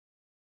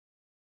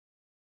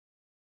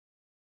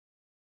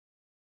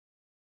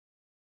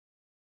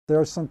there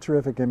are some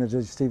terrific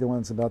images. You see the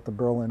ones about the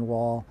Berlin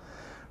Wall,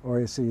 or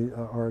you see,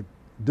 or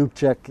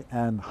Dubček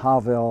and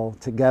Havel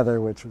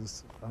together, which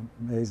was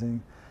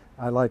amazing.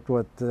 I liked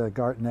what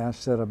Garton Ash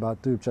said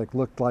about Dubček.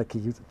 Looked like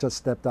he just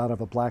stepped out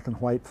of a black and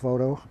white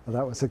photo.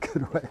 That was a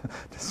good way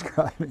of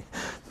describing.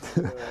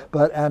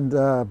 But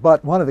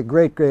one of the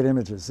great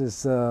images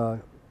is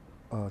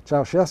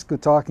Ceausescu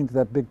talking to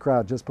that big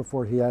crowd just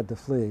before he had to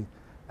flee,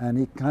 and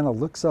he kind of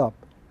looks up,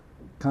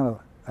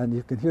 and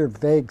you can hear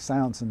vague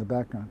sounds in the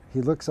background.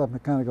 He looks up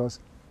and kind of goes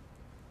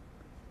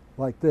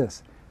like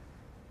this,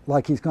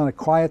 like he's going to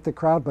quiet the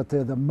crowd, but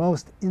they're the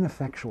most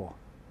ineffectual,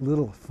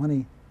 little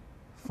funny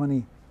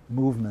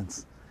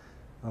movements.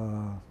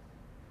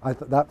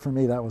 That for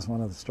me, that was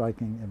one of the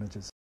striking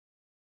images.